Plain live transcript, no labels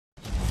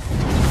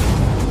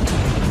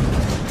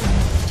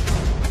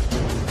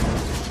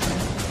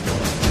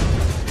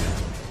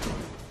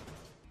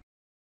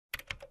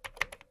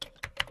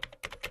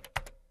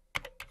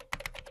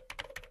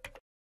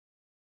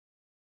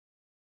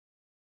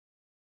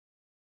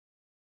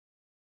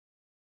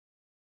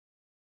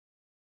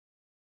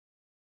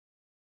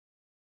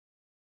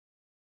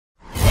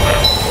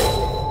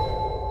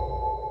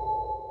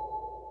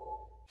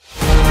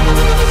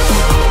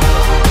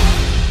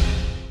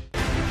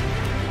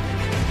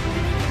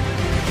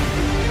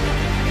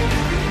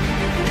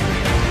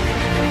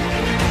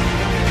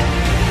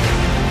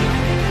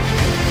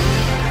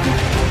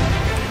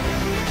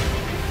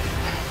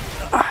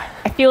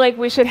feel like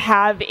we should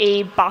have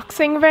a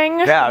boxing ring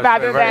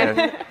rather than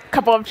a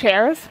couple of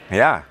chairs.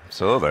 Yeah,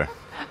 absolutely.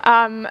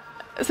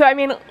 So, I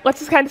mean, let's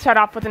just kind of start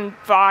off with a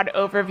broad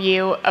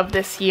overview of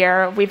this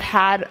year. We've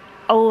had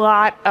a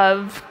lot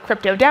of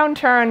crypto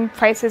downturn.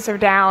 Prices are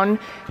down.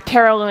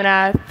 Terra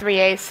Luna,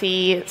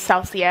 3AC,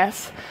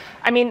 Celsius.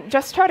 I mean,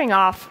 just starting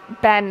off,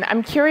 Ben,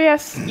 I'm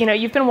curious,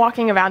 you've been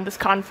walking around this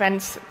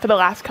conference for the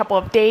last couple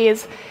of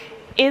days.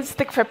 Is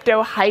the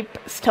crypto hype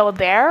still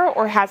there,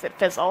 or has it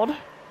fizzled?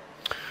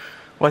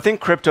 Well, I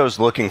think crypto's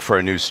looking for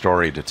a new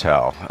story to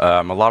tell.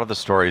 A lot of the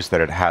stories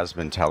that it has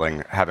been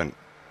telling haven't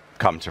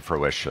come to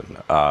fruition.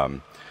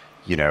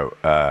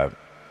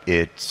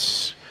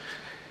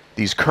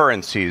 These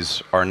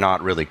currencies are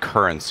not really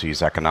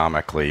currencies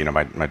economically.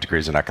 My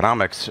degree's in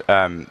economics.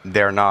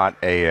 They're not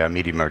a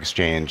medium of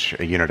exchange,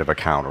 a unit of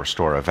account, or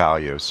store of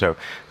value. So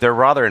they're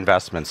rather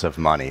investments of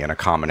money in a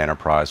common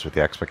enterprise with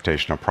the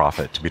expectation of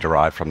profit to be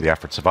derived from the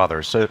efforts of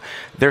others. So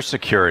they're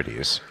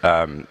securities.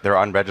 They're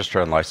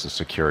unregistered and licensed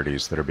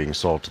securities that are being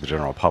sold to the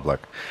general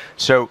public.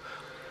 So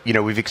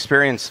we've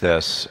experienced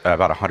this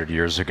about 100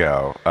 years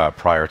ago,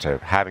 prior to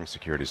having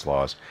securities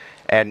laws,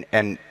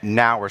 and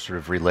now we're sort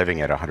of reliving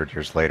it 100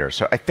 years later.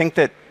 So I think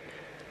that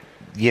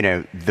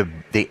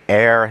the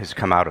air has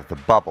come out of the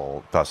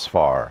bubble thus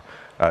far,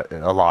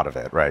 a lot of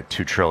it, right?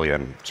 2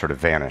 trillion sort of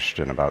vanished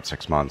in about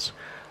 6 months,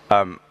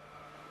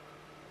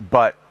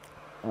 but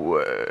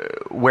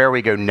where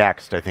we go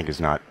next, I think,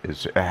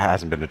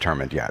 hasn't been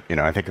determined yet.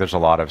 I think there's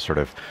a lot of sort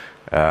of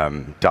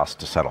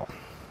dust to settle.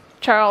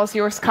 Charles,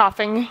 you were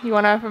coughing. You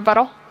want to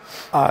rebuttal?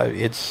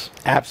 It's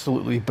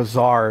absolutely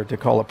bizarre to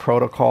call a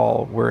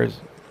protocol where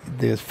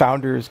the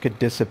founders could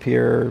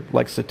disappear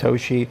like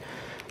Satoshi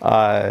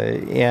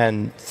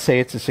and say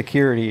it's a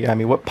security. I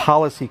mean, what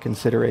policy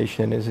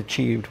consideration is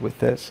achieved with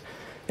this?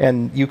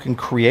 And you can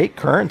create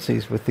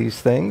currencies with these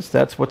things.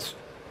 That's what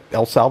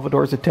El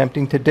Salvador is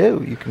attempting to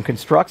do. You can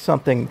construct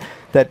something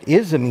that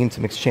is a means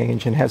of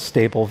exchange and has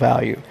stable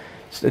value.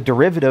 It's a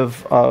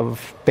derivative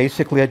of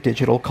basically a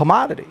digital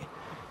commodity.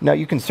 Now,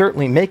 you can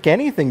certainly make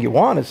anything you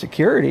want as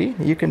security.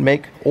 You can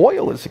make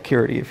oil as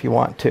security if you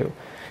want to.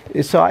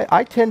 So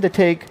I tend to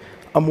take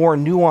a more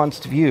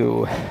nuanced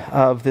view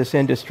of this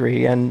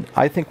industry, and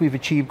I think we've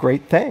achieved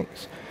great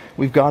things.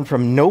 We've gone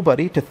from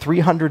nobody to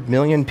 300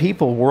 million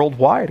people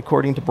worldwide,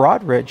 according to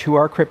Broadridge, who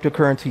are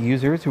cryptocurrency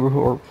users, who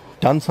have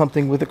done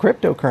something with a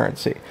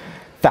cryptocurrency.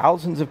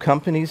 Thousands of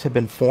companies have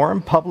been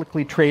formed,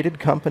 publicly traded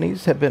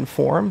companies have been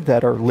formed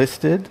that are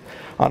listed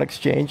on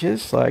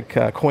exchanges, like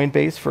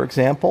Coinbase, for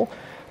example.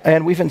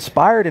 And we've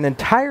inspired an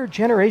entire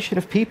generation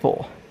of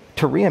people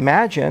to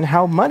reimagine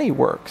how money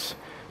works,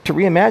 to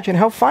reimagine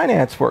how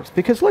finance works.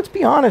 Because let's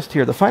be honest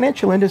here, the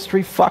financial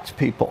industry fucks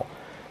people.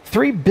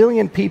 3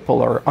 billion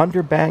people are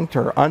underbanked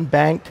or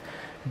unbanked.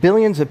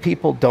 Billions of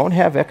people don't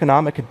have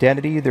economic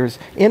identity. There's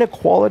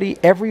inequality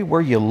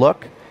everywhere you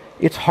look.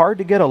 It's hard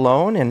to get a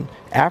loan. In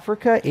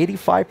Africa,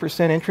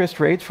 85%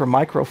 interest rates for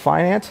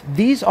microfinance.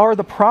 These are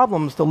the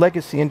problems the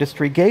legacy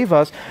industry gave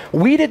us.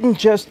 We didn't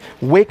just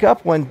wake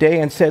up one day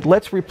and said,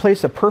 let's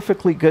replace a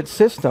perfectly good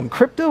system.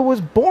 Crypto was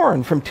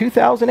born from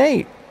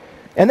 2008.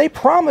 And they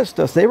promised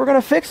us they were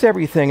going to fix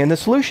everything. And the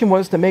solution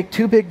was to make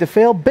too big to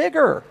fail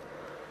bigger.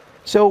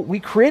 So we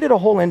created a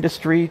whole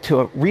industry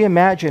to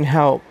reimagine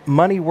how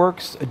money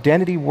works,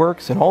 identity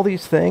works, and all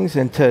these things.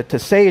 And to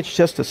say it's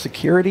just a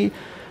security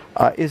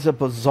is a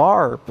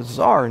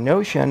bizarre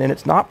notion, and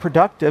it's not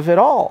productive at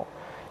all.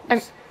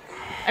 I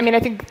mean, I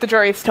think the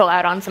jury's still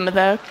out on some of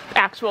the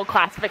actual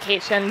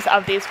classifications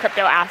of these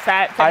crypto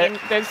assets. I mean,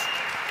 there's...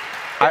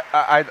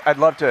 I'd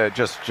love to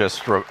just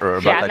rebut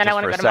that just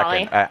for a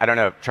second. I don't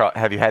know, Charles,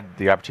 have you had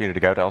the opportunity to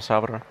go to El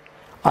Salvador?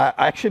 I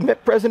actually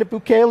met President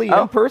Bukele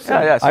in person.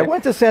 Yeah, I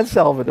went to San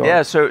Salvador.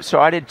 Yeah,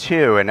 so I did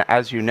too. And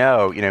as you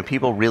know,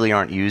 people really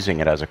aren't using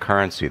it as a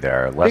currency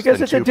there.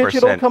 Because it's a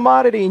digital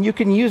commodity, and you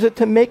can use it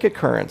to make a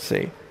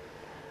currency.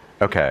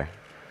 Okay.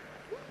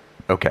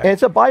 And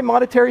it's a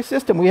bi-monetary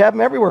system. We have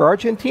them everywhere.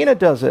 Argentina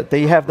does it.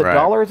 They have the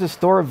dollar as a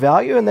store of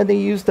value, and then they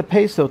use the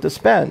peso to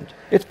spend.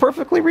 It's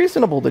perfectly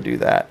reasonable to do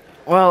that.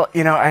 Well,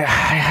 I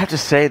have to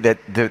say that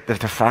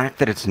the fact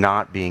that it's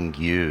not being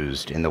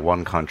used in the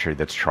one country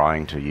that's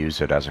trying to use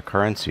it as a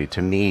currency,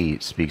 to me,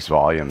 speaks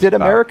volumes. Did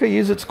America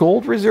use its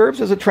gold reserves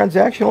as a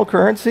transactional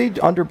currency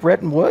under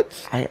Bretton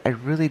Woods? I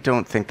really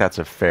don't think that's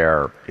a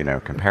fair,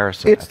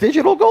 comparison. It's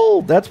digital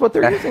gold. That's what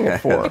they're using it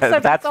for.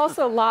 Except it's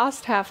also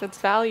lost half its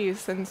value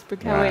since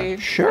Bukele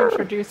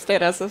introduced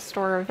it as a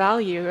store of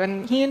value.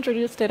 And he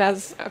introduced it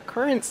as a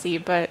currency,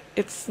 but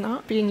it's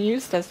not being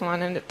used as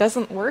one, and it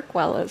doesn't work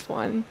well as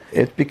one.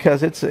 It's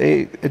because it's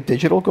a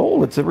digital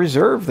gold. It's a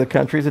reserve the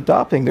country's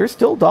adopting. They're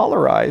still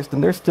dollarized,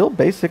 and they're still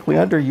basically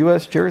under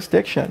U.S.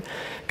 jurisdiction.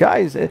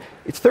 Guys,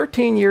 it's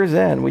 13 years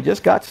in. We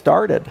just got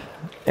started.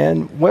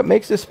 And what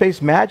makes this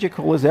space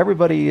magical is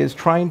everybody is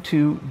trying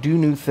to do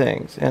new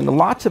things. And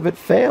lots of it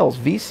fails.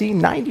 VC,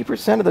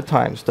 90% of the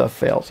time stuff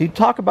fails. You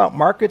talk about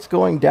markets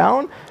going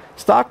down.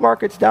 Stock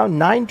market's down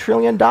 $9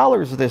 trillion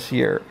this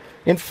year.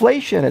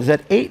 Inflation is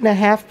at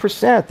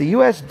 8.5%. The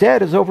U.S.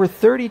 debt is over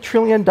 $30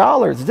 trillion.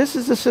 This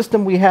is the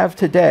system we have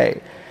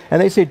today.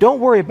 And they say, don't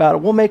worry about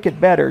it. We'll make it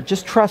better.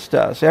 Just trust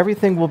us.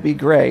 Everything will be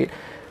great.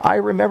 I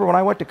remember when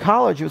I went to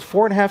college, it was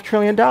 $4.5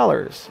 trillion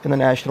in the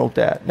national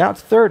debt. Now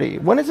it's 30.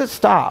 When does it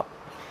stop?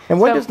 And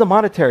when does the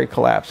monetary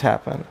collapse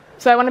happen?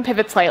 So I want to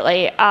pivot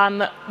slightly.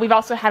 We've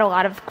also had a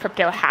lot of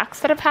crypto hacks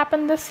that have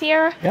happened this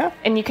year. Yeah.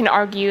 And you can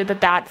argue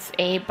that that's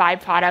a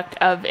byproduct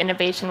of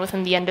innovation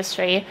within the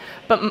industry.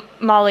 But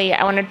Molly,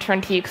 I want to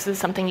turn to you because this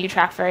is something you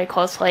track very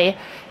closely.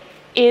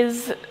 Are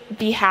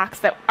the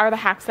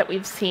hacks that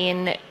we've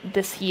seen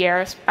this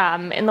year,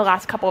 in the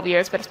last couple of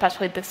years, but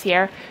especially this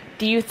year,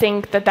 do you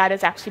think that that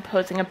is actually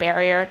posing a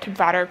barrier to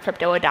broader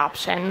crypto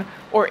adoption,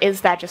 or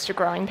is that just a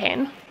growing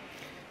pain?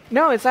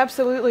 No, it's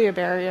absolutely a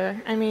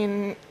barrier. I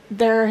mean,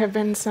 there have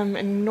been some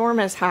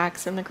enormous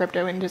hacks in the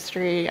crypto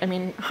industry. I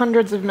mean,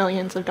 hundreds of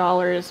millions of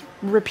dollars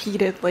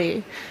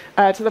repeatedly,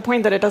 to the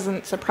point that it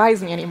doesn't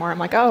surprise me anymore. I'm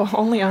like, oh,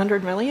 only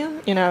 100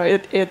 million? You know,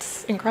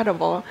 it's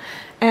incredible.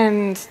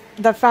 And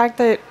the fact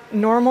that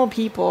normal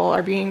people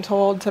are being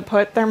told to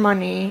put their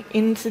money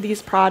into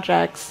these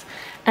projects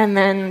and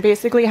then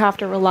basically have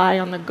to rely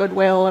on the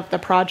goodwill of the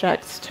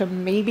projects to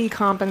maybe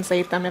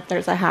compensate them if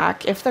there's a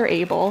hack, if they're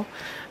able,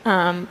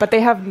 but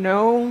they have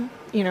no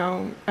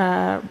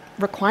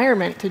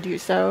requirement to do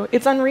so.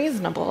 It's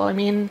unreasonable. I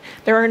mean,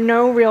 there are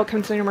no real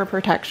consumer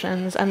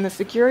protections, and the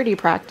security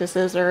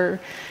practices are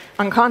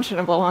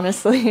unconscionable,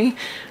 honestly.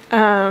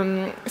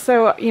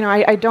 So,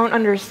 I don't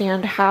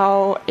understand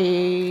how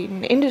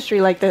an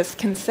industry like this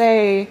can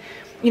say,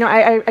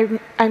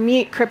 I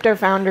meet crypto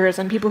founders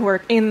and people who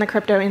are in the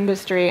crypto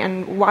industry,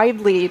 and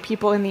widely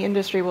people in the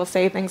industry will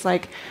say things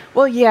like,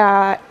 well,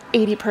 yeah,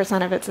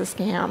 80% of it's a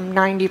scam,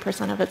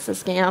 90% of it's a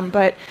scam,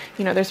 but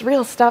there's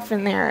real stuff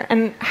in there.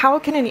 And how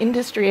can an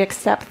industry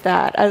accept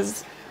that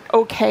as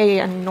okay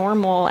and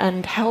normal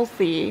and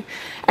healthy?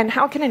 And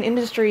how can an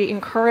industry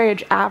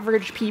encourage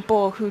average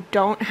people who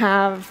don't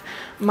have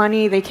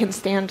money they can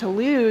stand to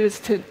lose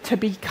to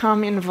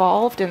become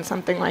involved in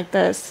something like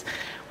this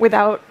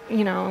without,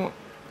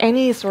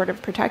 any sort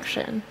of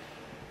protection?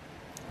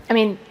 I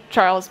mean,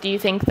 Charles, do you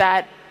think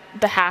that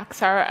the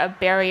hacks are a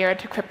barrier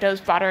to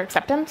crypto's broader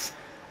acceptance?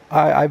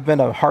 I've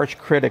been a harsh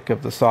critic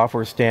of the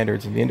software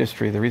standards in the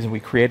industry. The reason we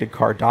created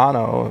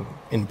Cardano,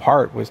 in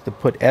part, was to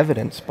put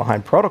evidence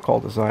behind protocol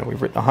design.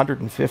 We've written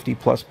 150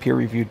 plus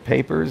peer-reviewed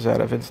papers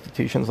out of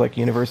institutions like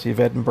University of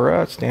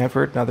Edinburgh,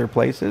 Stanford, and other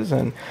places,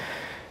 and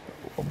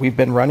we've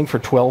been running for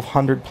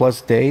 1,200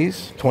 plus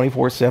days,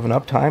 24/7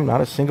 uptime,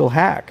 not a single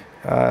hack.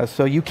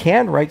 So you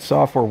can write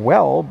software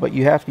well, but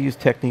you have to use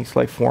techniques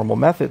like formal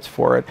methods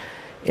for it.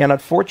 And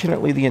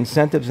unfortunately, the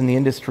incentives in the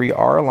industry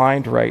are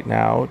aligned right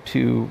now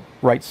to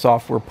write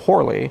software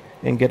poorly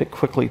and get it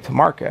quickly to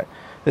market.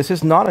 This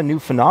is not a new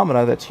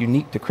phenomena that's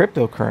unique to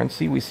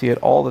cryptocurrency. We see it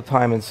all the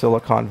time in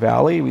Silicon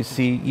Valley. We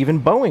see even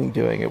Boeing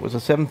doing it. It was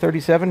a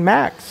 737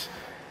 MAX,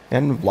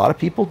 and a lot of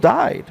people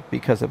died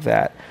because of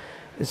that.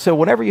 So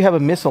whenever you have a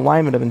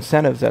misalignment of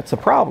incentives, that's a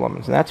problem.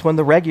 And that's when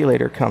the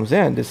regulator comes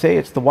in. To say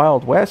it's the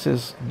Wild West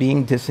is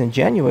being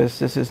disingenuous.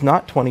 This is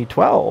not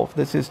 2012.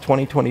 This is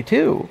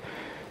 2022.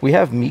 We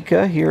have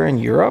MiCA here in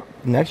Europe.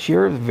 Next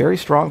year, a very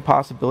strong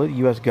possibility the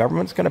U.S.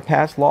 government's going to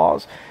pass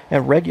laws,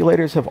 and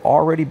regulators have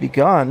already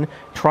begun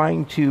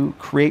trying to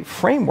create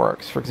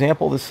frameworks. For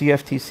example, the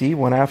CFTC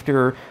went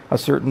after a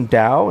certain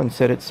DAO and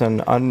said it's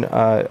an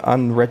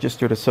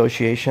unregistered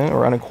association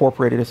or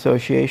unincorporated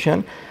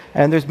association,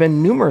 and there's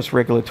been numerous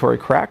regulatory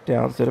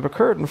crackdowns that have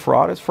occurred, and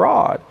fraud is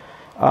fraud.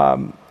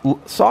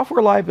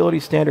 Software liability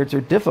standards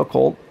are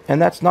difficult,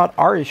 and that's not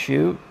our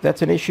issue.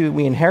 That's an issue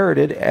we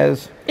inherited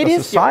as a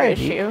society. It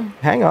is your issue.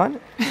 Hang on.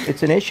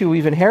 It's an issue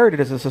we've inherited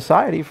as a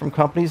society from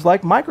companies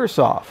like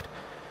Microsoft.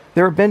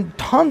 There have been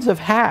tons of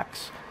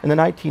hacks in the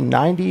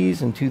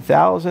 1990s and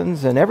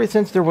 2000s, and ever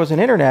since there was an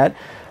internet,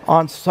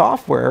 on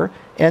software,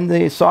 and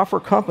the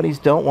software companies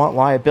don't want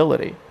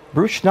liability.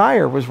 Bruce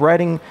Schneier was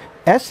writing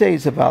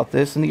essays about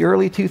this in the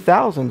early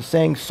 2000s,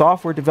 saying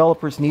software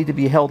developers need to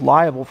be held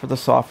liable for the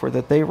software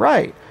that they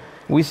write.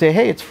 We say,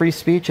 hey, it's free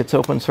speech, it's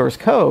open source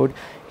code,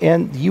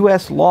 and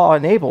US law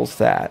enables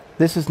that.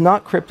 This is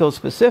not crypto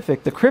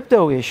specific. The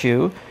crypto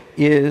issue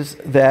is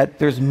that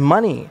there's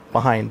money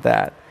behind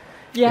that.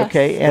 Yes.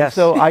 Okay, and Yes.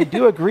 so I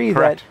do agree that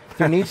Correct.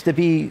 there needs to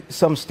be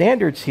some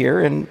standards here,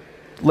 and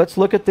let's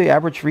look at the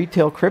average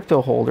retail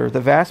crypto holder.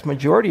 The vast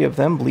majority of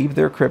them leave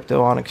their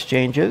crypto on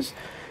exchanges,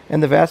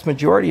 and the vast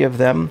majority of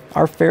them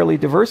are fairly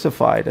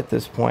diversified at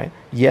this point.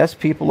 Yes,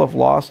 people have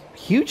lost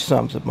huge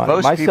sums of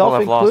money, myself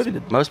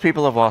included. Most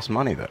people have lost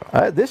money,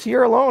 though. This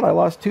year alone, I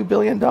lost $2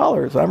 billion.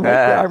 I'm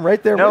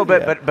right there No,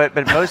 with you. but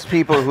most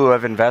people who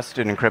have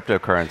invested in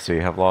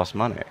cryptocurrency have lost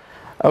money.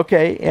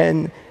 Okay,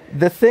 and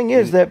the thing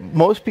is that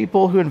most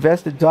people who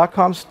invested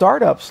 .com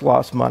startups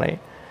lost money.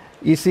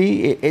 You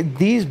see,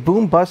 these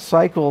boom-bust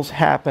cycles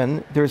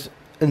happen. There's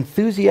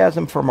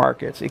enthusiasm for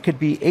markets. It could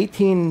be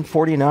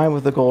 1849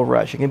 with the gold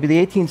rush. It can be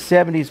the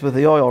 1870s with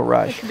the oil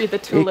rush. It could be the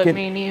tulip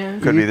mania.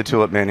 Could be the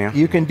tulip mania.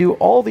 You can do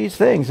all these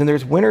things, and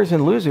there's winners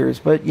and losers,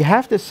 but you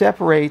have to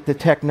separate the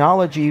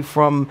technology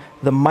from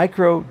the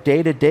micro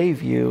day-to-day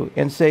view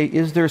and say,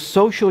 is there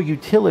social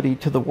utility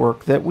to the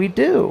work that we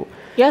do?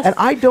 Yes. And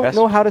I don't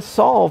know how to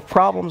solve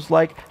problems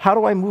like, how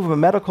do I move a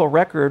medical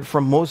record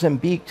from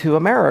Mozambique to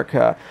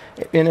America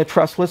in a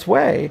trustless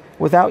way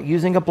without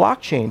using a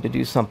blockchain to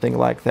do something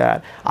like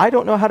that? I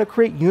don't know how to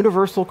create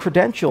universal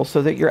credentials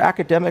so that your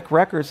academic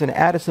records in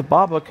Addis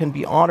Ababa can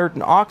be honored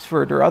in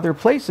Oxford or other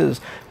places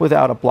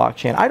without a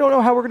blockchain. I don't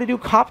know how we're going to do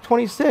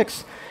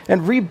COP26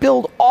 and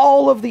rebuild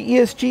all of the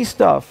ESG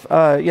stuff,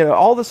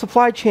 all the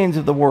supply chains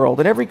of the world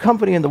and every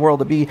company in the world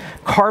to be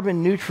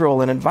carbon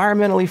neutral and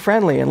environmentally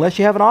friendly unless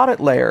you have an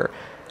audit layer.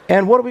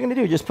 And what are we going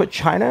to do? Just put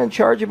China in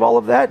charge of all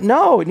of that?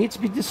 No, it needs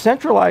to be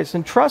decentralized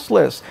and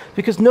trustless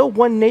because no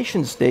one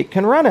nation state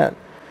can run it.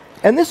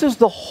 And this is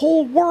the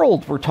whole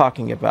world we're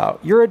talking about.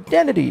 Your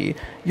identity,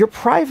 your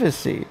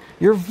privacy,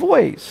 your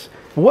voice.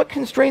 What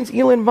constrains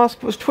Elon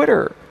Musk with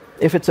Twitter?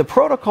 If it's a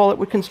protocol, it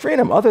would constrain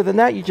him. Other than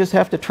that, you just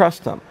have to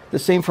trust him. The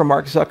same for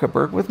Mark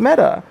Zuckerberg with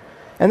Meta.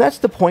 And that's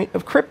the point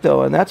of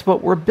crypto, and that's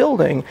what we're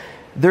building.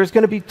 There's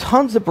going to be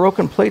tons of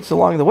broken plates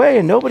along the way,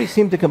 and nobody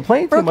seemed to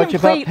complain too much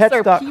about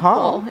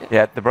pets.com.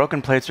 Yeah, the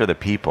broken plates are the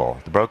people.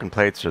 The broken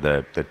plates are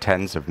the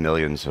tens of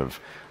millions of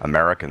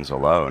Americans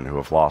alone who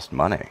have lost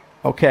money.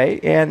 Okay,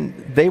 and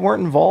they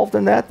weren't involved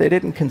in that? They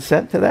didn't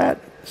consent to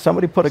that?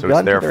 Somebody put a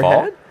gun to their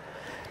head?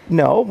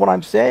 No, what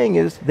I'm saying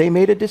is they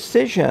made a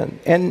decision.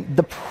 And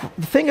the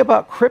thing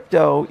about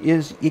crypto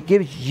is it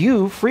gives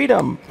you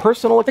freedom,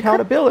 personal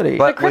accountability.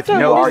 But with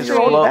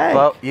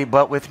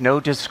no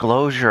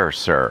disclosure,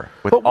 sir.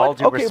 With all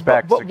due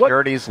respect,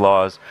 securities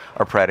laws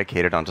are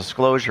predicated on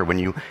disclosure. When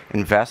you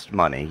invest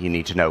money, you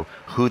need to know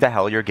who the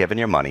hell you're giving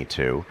your money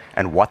to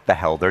and what the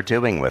hell they're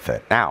doing with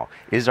it. Now,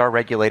 is our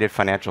regulated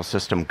financial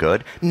system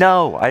good?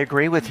 No, I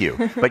agree with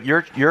you. But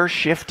you're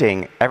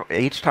shifting,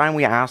 each time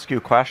we ask you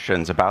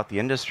questions about the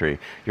industry,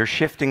 you're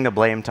shifting the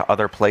blame to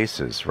other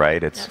places,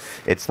 right?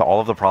 It's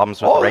all of the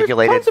problems with the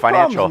regulated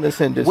financial. In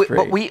this industry.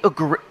 But we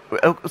agree.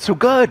 So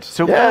good.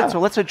 So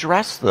let's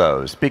address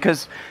those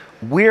because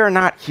we're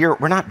not here.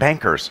 We're not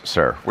bankers,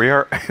 sir. We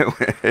are.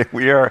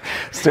 We are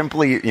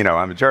simply.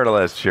 I'm a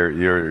journalist.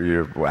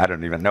 You're. I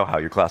don't even know how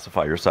you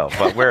classify yourself.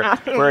 But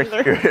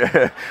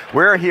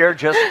we're here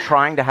just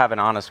trying to have an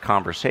honest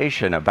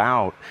conversation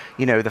about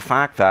the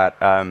fact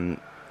that.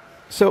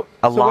 So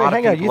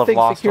hang on. You think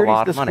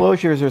securities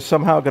disclosures are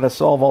somehow going to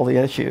solve all the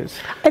issues?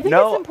 I think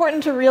it's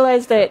important to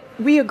realize that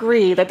we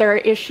agree that there are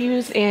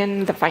issues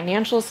in the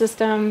financial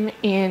system,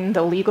 in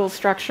the legal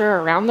structure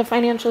around the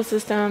financial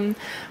system,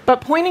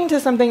 but pointing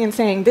to something and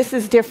saying, this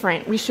is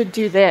different, we should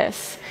do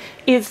this,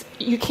 is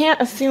you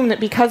can't assume that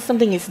because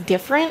something is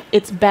different,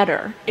 it's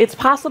better. It's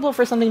possible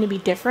for something to be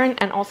different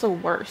and also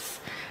worse.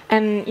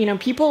 And,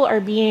 people are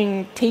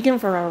being taken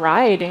for a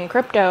ride in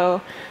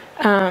crypto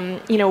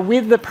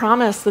with the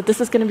promise that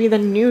this is going to be the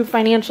new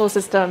financial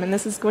system and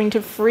this is going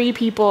to free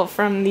people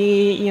from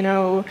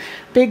the,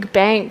 big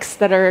banks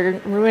that are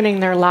ruining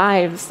their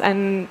lives.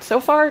 And so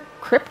far,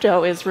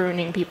 crypto is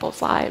ruining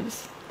people's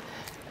lives.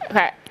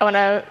 Okay, I want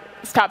to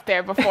stop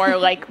there before,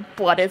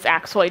 blood is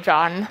actually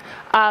drawn.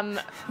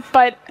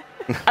 But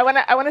I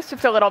want to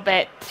shift a little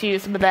bit to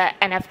some of the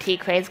NFT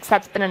craze, because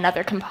that's been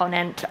another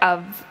component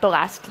of the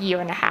last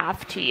year and a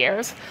half, 2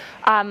 years.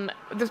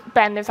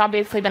 There's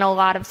obviously been a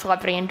lot of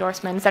celebrity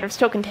endorsements that are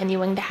still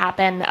continuing to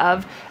happen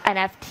of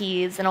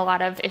NFTs and a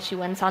lot of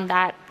issuance on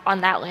that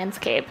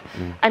landscape.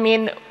 I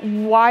mean,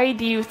 why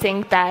do you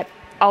think that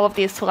all of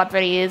these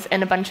celebrities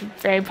and a bunch of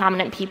very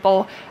prominent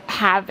people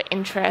have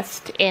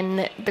interest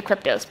in the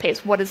crypto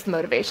space? What is the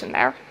motivation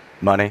there?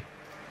 Money.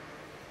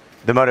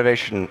 The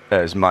motivation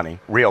is money,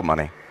 real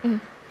money.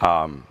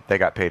 They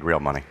got paid real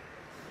money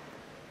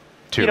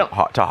to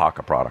hawk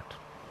a product.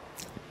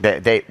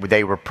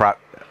 They were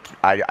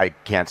I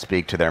can't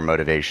speak to their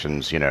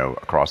motivations,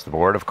 across the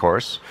board, of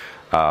course,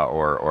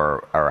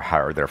 or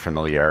how their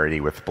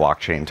familiarity with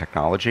blockchain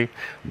technology.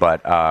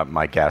 But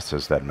my guess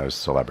is that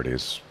most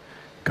celebrities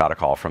got a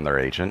call from their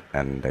agent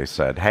and they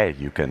said, "Hey,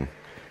 you can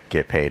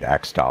get paid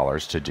X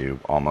dollars to do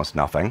almost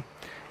nothing,"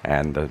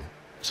 and the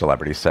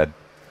celebrity said,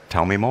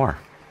 "Tell me more."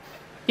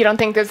 You don't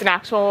think there's an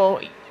actual,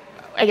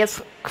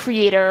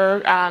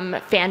 creator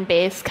fan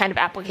base kind of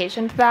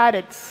application to that?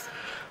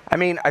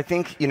 I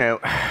think,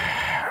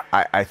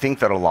 I think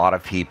that a lot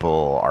of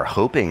people are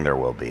hoping there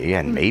will be,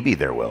 and maybe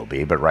there will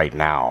be, but right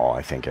now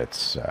I think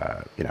it's,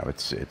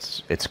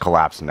 it's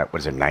collapsed. What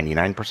is it,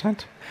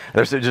 99%?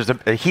 There's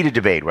a heated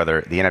debate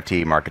whether the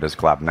NFT market has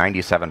collapsed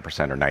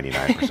 97% or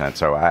 99%.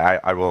 So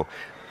I will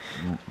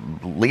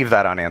leave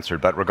that unanswered.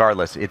 But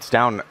regardless, it's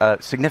down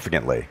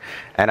significantly,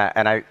 and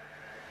I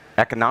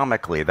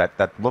economically,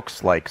 that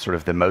looks like sort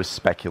of the most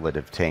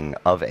speculative thing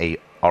of a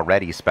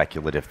already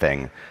speculative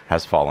thing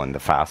has fallen the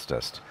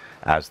fastest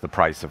as the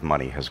price of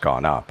money has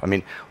gone up. I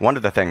mean, one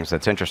of the things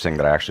that's interesting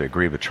that I actually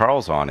agree with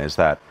Charles on is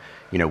that,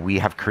 we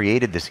have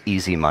created this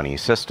easy money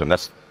system.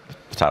 That's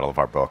the title of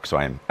our book, so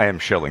I am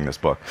shilling this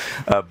book.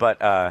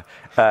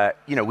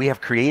 We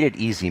have created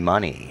easy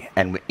money,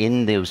 and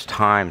in those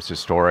times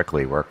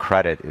historically where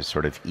credit is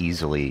sort of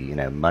easily,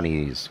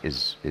 money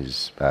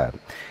is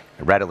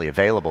readily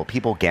available,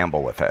 people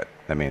gamble with it.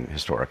 I mean,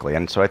 historically,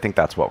 and so I think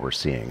that's what we're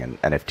seeing,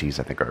 and NFTs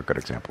I think are a good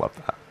example of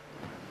that.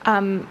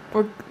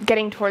 We're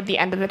getting toward the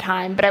end of the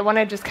time, but I want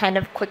to just kind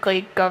of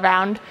quickly go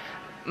around.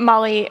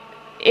 Molly,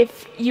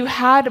 if you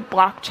had a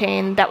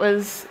blockchain that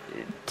was,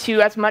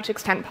 to as much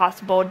extent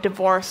possible,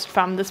 divorced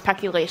from the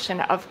speculation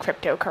of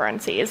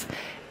cryptocurrencies,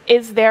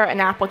 is there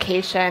an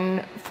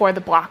application for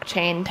the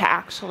blockchain to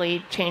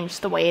actually change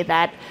the way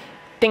that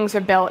things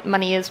are built,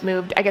 money is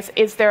moved? I guess,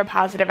 is there a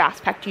positive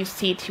aspect you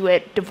see to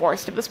it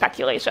divorced of the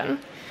speculation?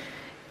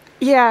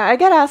 Yeah, I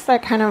get asked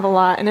that kind of a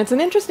lot, and it's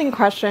an interesting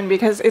question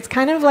because it's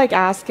kind of like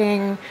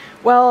asking,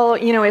 well,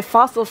 if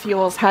fossil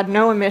fuels had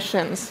no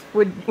emissions,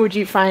 would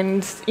you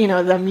find,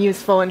 them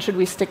useful, and should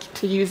we stick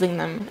to using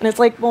them? And it's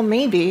like, well,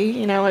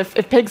 maybe,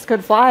 if pigs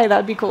could fly,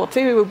 that'd be cool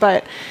too,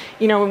 but,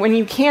 when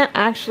you can't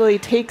actually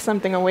take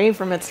something away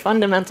from its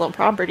fundamental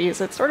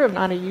properties, it's sort of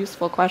not a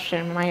useful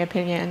question, in my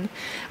opinion.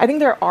 I think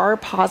there are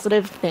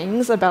positive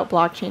things about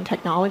blockchain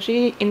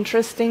technology,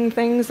 interesting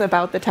things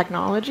about the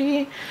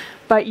technology,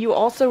 but you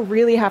also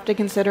really have to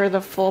consider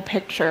the full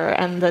picture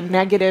and the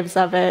negatives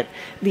of it,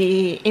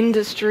 the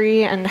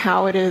industry and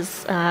how it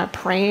is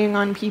preying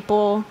on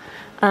people,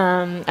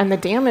 and the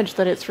damage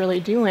that it's really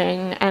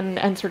doing,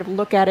 and sort of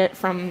look at it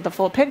from the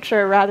full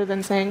picture rather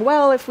than saying,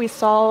 well, if we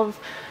solve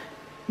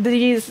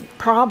these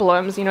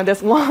problems,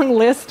 this long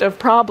list of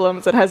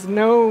problems that has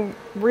no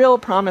real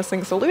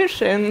promising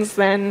solutions,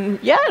 then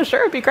yeah,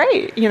 sure, it'd be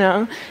great.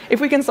 If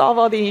we can solve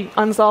all the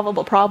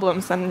unsolvable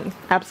problems, then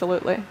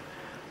absolutely.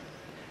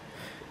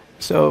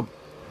 So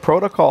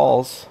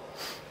protocols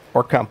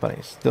or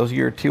companies, those are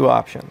your two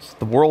options.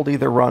 The world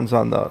either runs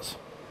on those.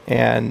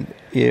 And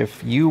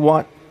if you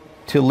want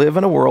to live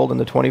in a world in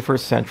the 21st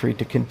century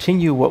to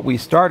continue what we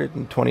started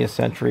in the 20th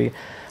century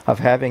of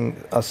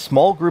having a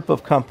small group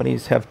of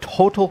companies have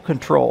total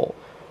control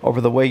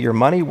over the way your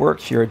money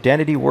works, your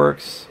identity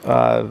works,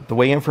 the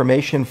way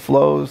information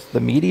flows,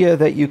 the media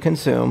that you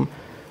consume,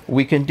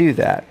 we can do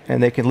that.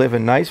 And they can live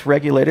in nice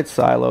regulated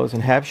silos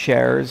and have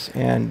shares,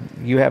 and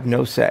you have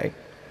no say.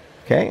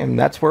 Okay, and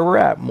that's where we're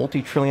at,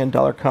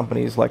 multi-trillion-dollar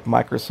companies like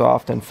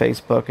Microsoft and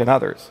Facebook and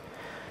others.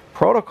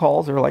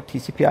 Protocols are like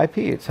TCP/IP,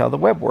 it's how the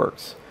web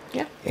works.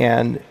 Yeah.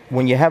 And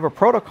when you have a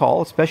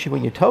protocol, especially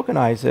when you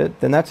tokenize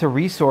it, then that's a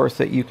resource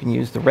that you can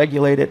use to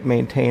regulate it,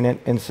 maintain it,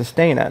 and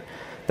sustain it.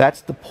 That's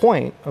the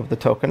point of the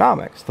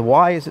tokenomics. The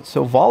why is it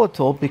so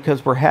volatile?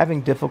 Because we're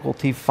having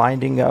difficulty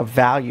finding a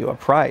value, a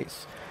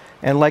price.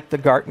 And like the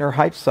Gartner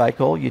hype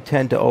cycle, you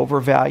tend to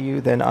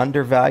overvalue, then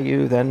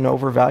undervalue, then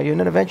overvalue, and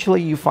then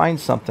eventually you find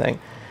something.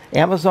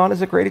 Amazon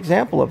is a great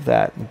example of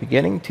that. In the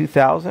beginning,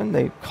 2000,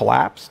 they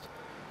collapsed.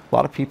 A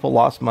lot of people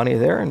lost money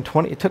there, and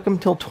it took them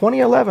until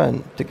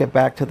 2011 to get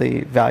back to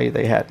the value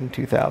they had in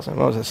 2000.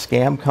 What was it, a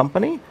scam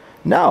company?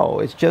 No,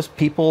 it's just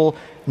people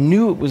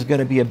knew it was going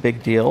to be a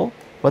big deal,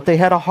 but they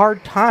had a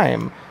hard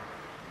time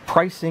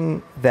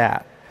pricing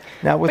that.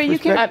 Now, with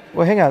respect,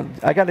 well, hang on.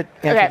 I got to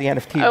answer the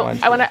NFT one.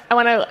 I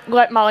want to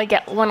let Molly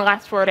get one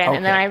last word in,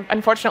 and then I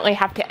unfortunately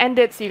have to end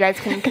it so you guys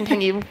can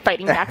continue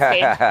fighting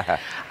backstage.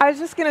 I was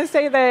just going to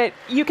say that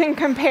you can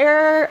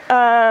compare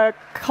a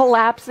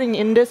collapsing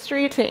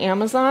industry to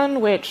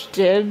Amazon, which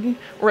did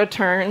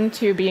return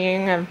to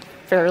being a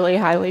fairly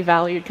highly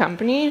valued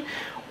company.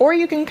 Or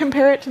you can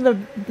compare it to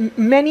the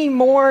many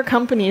more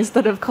companies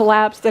that have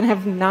collapsed and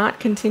have not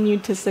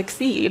continued to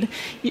succeed.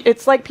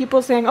 It's like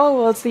people saying, oh,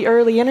 well, it's the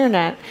early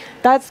internet.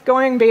 That's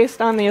going based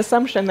on the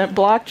assumption that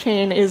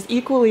blockchain is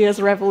equally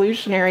as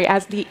revolutionary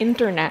as the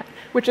internet,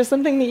 which is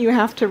something that you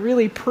have to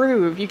really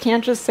prove. You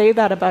can't just say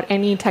that about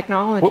any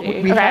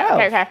technology. We have.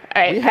 Okay.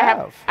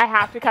 I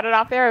have to cut it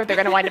off there, or they're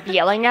going to wind up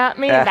yelling at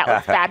me, and that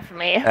was bad for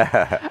me.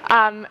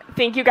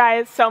 Thank you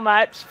guys so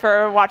much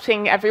for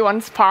watching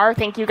everyone's par.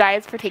 Thank you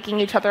guys for taking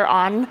each other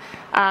on,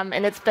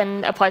 and it's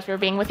been a pleasure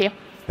being with you.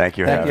 Thank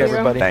you. Thank you,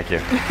 everybody. Thank you.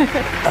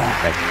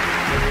 Thank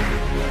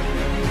you.